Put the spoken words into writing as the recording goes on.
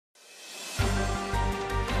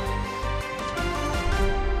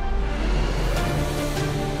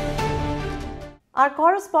Our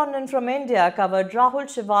correspondent from India covered Rahul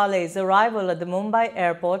Shewale's arrival at the Mumbai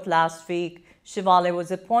airport last week. Shewale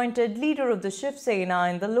was appointed leader of the Shiv Sena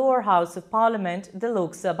in the lower house of parliament, the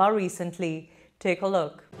Lok Sabha, recently. Take a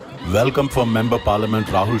look. Welcome from Member Parliament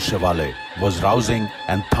Rahul Shewale was rousing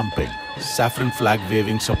and thumping. Saffron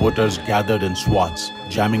flag-waving supporters gathered in swaths,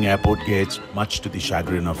 jamming airport gates, much to the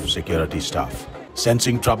chagrin of security staff.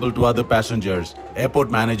 Sensing trouble to other passengers,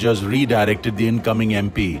 airport managers redirected the incoming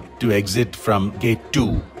MP to exit from Gate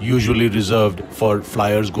 2, usually reserved for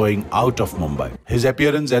flyers going out of Mumbai. His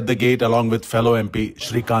appearance at the gate along with fellow MP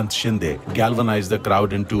Shrikant Shinde galvanized the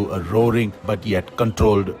crowd into a roaring but yet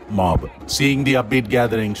controlled mob. Seeing the upbeat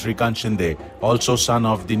gathering, Shrikant Shinde, also son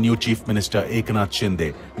of the new Chief Minister Eknath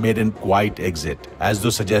Shinde, made a quiet exit, as though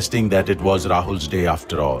suggesting that it was Rahul's day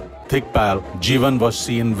after all. Thick pal Jeevan was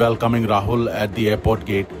seen welcoming Rahul at the airport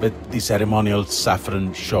gate with the ceremonial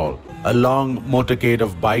saffron shawl. A long motorcade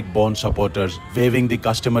of bike-borne supporters waving the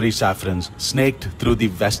customary saffrons snaked through the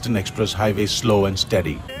Western Express Highway slow and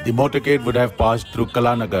steady. The motorcade would have passed through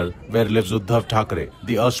Kalanagar, where lives Uddhav Thackeray,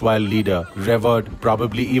 the erstwhile leader, revered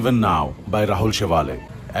probably even now by Rahul Shewale.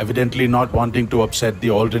 Evidently not wanting to upset the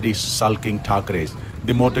already sulking Thackerays,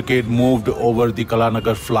 the motorcade moved over the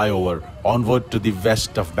Kalanagar flyover onward to the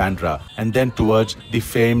west of Bandra and then towards the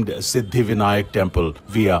famed Siddhi Vinayak temple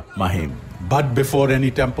via Mahim. But before any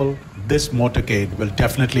temple, this motorcade will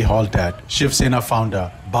definitely halt at Shiv Sena founder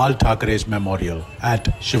Bal Thackeray's memorial at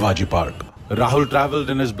Shivaji Park. Rahul travelled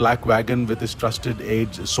in his black wagon with his trusted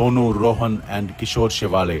aides Sonu, Rohan and Kishore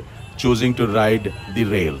Shewale, choosing to ride the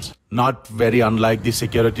rails. Not very unlike the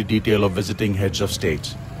security detail of visiting heads of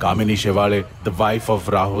states. Kamini Shewale, the wife of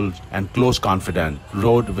Rahul and close confidant,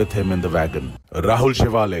 rode with him in the wagon. Rahul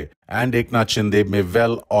Shewale and Eknath Shinde may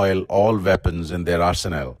well oil all weapons in their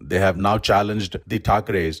arsenal. They have now challenged the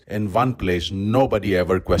Thackerays in one place nobody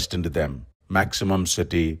ever questioned them: Maximum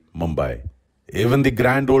City, Mumbai. Even the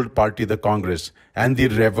grand old party, the Congress, and the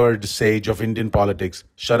revered sage of Indian politics,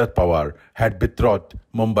 Sharad Pawar, had betrothed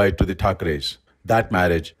Mumbai to the Thackerays. That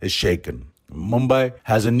marriage is shaken. Mumbai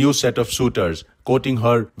has a new set of suitors courting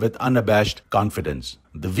her with unabashed confidence.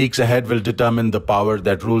 The weeks ahead will determine the power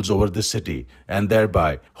that rules over this city and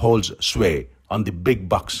thereby holds sway on the big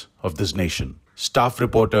bucks of this nation. Staff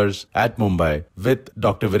reporters at Mumbai with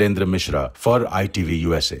Dr. Virendra Mishra for ITV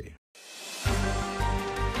USA.